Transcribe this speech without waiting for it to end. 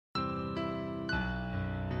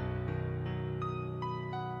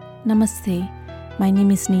Namaste. My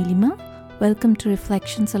name is Neelima. Welcome to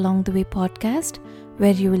Reflections Along the Way podcast,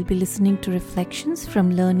 where you will be listening to reflections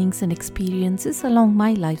from learnings and experiences along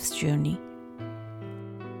my life's journey.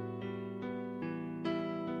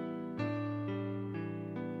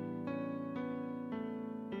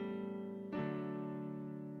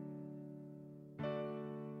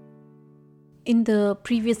 In the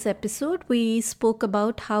previous episode, we spoke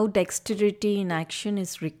about how dexterity in action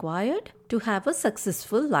is required to have a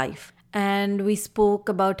successful life. And we spoke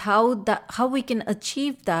about how we can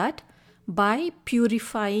achieve that by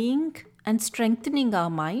purifying and strengthening our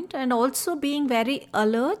mind and also being very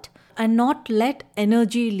alert and not let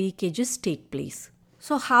energy leakages take place.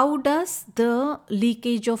 So how does the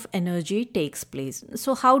leakage of energy takes place?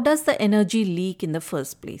 So how does the energy leak in the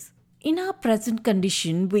first place? In our present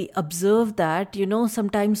condition, we observe that,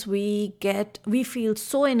 sometimes we feel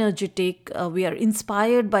so energetic, we are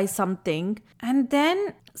inspired by something, and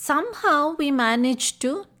then somehow we manage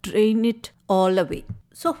to drain it all away.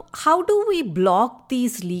 So how do we block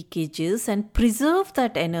these leakages and preserve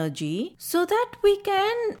that energy so that we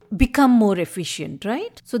can become more efficient,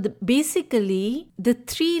 right? So basically, the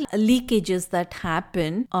three leakages that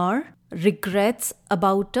happen are regrets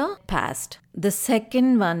about a past. The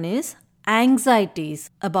second one is anxieties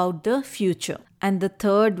about the future. And the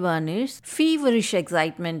third one is feverish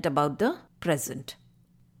excitement about the present.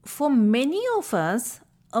 For many of us,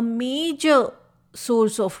 a major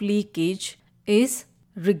source of leakage is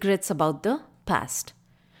regrets about the past.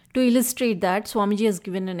 To illustrate that, Swamiji has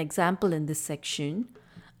given an example in this section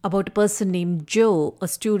about a person named Joe, a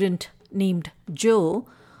student named Joe,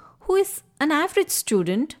 who is an average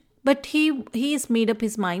student, but he has made up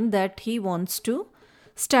his mind that he wants to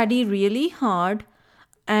study really hard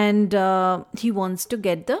and he wants to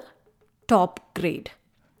get the top grade.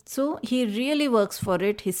 So he really works for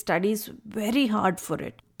it. He studies very hard for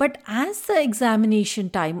it. But as the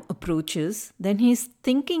examination time approaches, then he's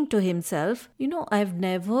thinking to himself, I've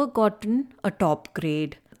never gotten a top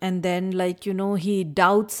grade. And then he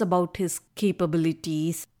doubts about his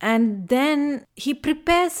capabilities. And then he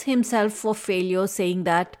prepares himself for failure, saying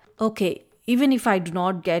that, okay, even if I do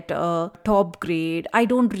not get a top grade, I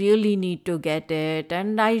don't really need to get it,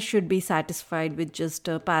 and I should be satisfied with just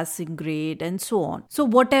a passing grade and so on. So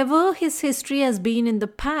whatever his history has been in the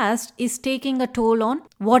past is taking a toll on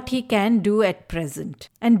what he can do at present.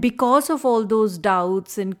 And because of all those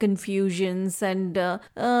doubts and confusions and,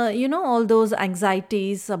 all those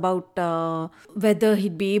anxieties about whether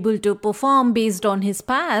he'd be able to perform based on his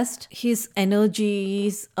past, his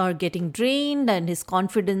energies are getting drained and his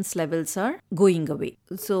confidence levels are going away.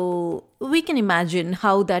 So we can imagine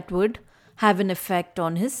how that would have an effect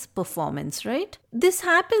on his performance, right? This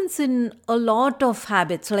happens in a lot of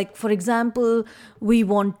habits. Like, for example, we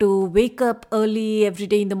want to wake up early every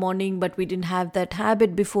day in the morning, but we didn't have that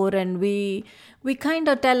habit before, and we kind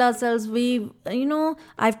of tell ourselves,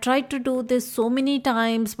 I've tried to do this so many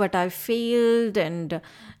times, but I've failed, and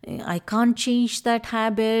I can't change that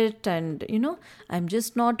habit, and I'm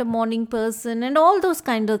just not a morning person, and all those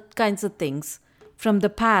kinds of things from the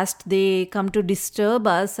past, they come to disturb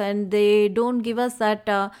us, and they don't give us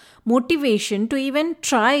that motivation to even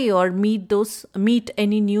try or meet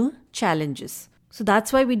any new challenges. So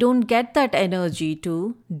that's why we don't get that energy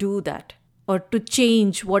to do that or to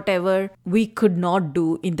change whatever we could not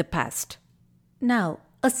do in the past. Now,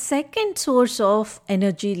 a second source of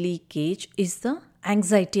energy leakage is the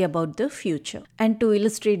anxiety about the future. And to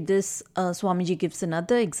illustrate this, Swamiji gives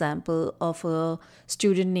another example of a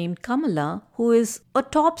student named Kamala, who is a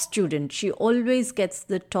top student. She always gets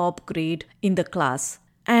the top grade in the class.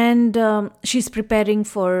 And she's preparing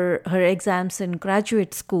for her exams in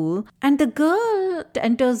graduate school. And the girl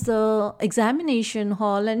enters the examination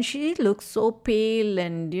hall and she looks so pale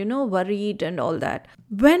and, worried and all that.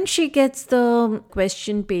 When she gets the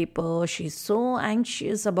question paper, she's so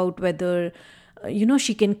anxious about whether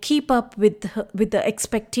she can keep up with the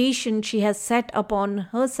expectation she has set upon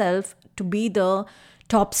herself to be the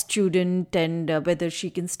top student, and whether she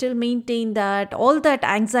can still maintain that. All that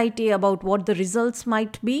anxiety about what the results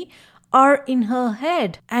might be are in her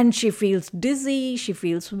head, and she feels dizzy, she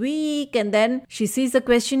feels weak, and then she sees the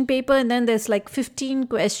question paper and then there's like 15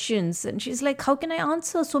 questions and she's like, how can I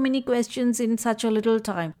answer so many questions in such a little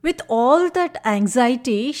time? With all that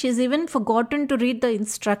anxiety, she's even forgotten to read the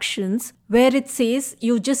instructions where it says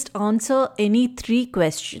you just answer any 3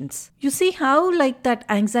 questions. You see how that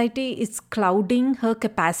anxiety is clouding her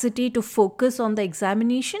capacity to focus on the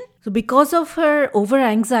examination? So because of her over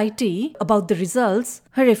anxiety about the results,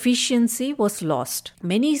 her efficiency was lost.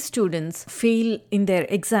 Many students fail in their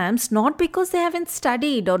exams not because they haven't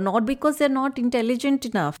studied or not because they're not intelligent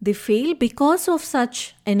enough. They fail because of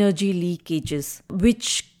such energy leakages,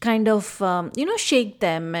 which kind of shake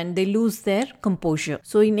them and they lose their composure.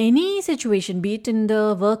 So in any situation, be it in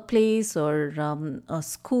the workplace or a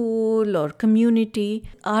school or community,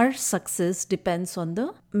 our success depends on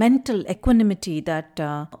the mental equanimity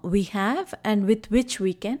that we have and with which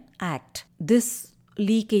we can act. This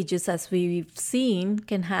leakages, as we've seen,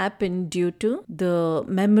 can happen due to the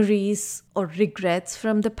memories or regrets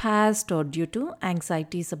from the past or due to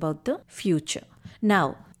anxieties about the future.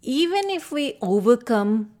 Now, even if we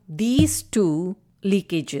overcome these two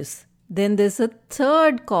leakages, then there's a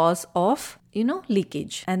third cause of,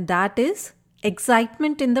 leakage, and that is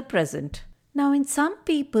excitement in the present. Now, in some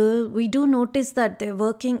people, we do notice that they're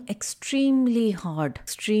working extremely hard,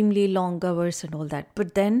 extremely long hours and all that.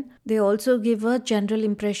 But then they also give a general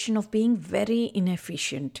impression of being very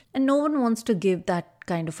inefficient. And no one wants to give that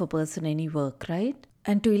kind of a person any work, right?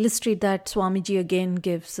 And to illustrate that, Swamiji again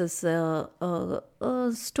gives us a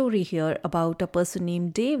story here about a person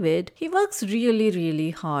named David. He works really, really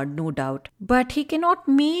hard, no doubt. But he cannot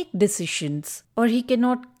make decisions or he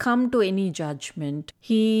cannot come to any judgment.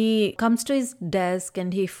 He comes to his desk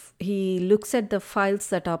and he looks at the files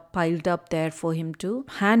that are piled up there for him to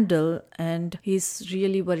handle. And he's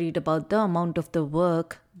really worried about the amount of the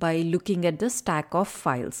work by looking at the stack of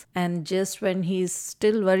files. And just when he's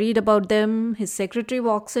still worried about them, his secretary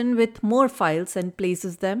walks in with more files and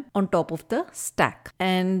places them on top of the stack.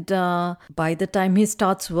 And by the time he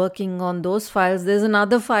starts working on those files, there's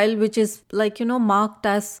another file which is marked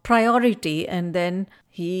as priority, and then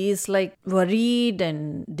he is worried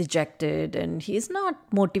and dejected, and he's not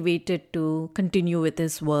motivated to continue with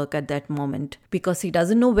his work at that moment because he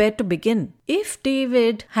doesn't know where to begin. If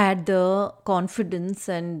David had the confidence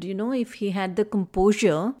and, if he had the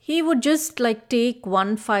composure, he would just take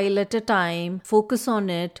one file at a time, focus on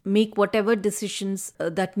it, make whatever decisions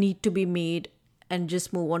that need to be made, and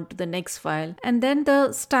just move on to the next file. And then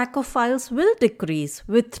the stack of files will decrease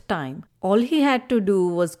with time. All he had to do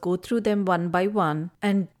was go through them one by one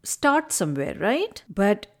and start somewhere, right?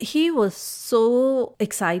 But he was so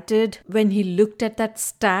excited when he looked at that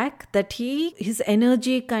stack that his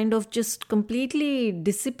energy kind of just completely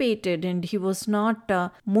dissipated and he was not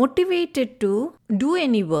motivated to do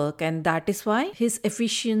any work, and that is why his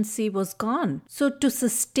efficiency was gone. So to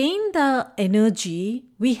sustain the energy,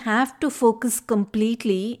 we have to focus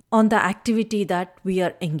completely on the activity that we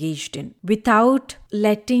are engaged in without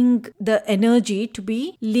letting the energy to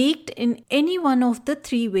be leaked in any one of the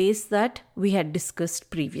three ways that we had discussed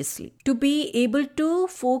previously. To be able to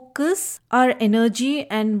focus our energy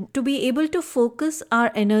and to be able to focus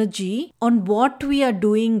our energy on what we are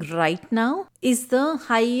doing right now is the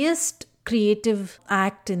highest creative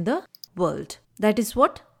act in the world. That is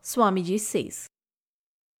what Swamiji says.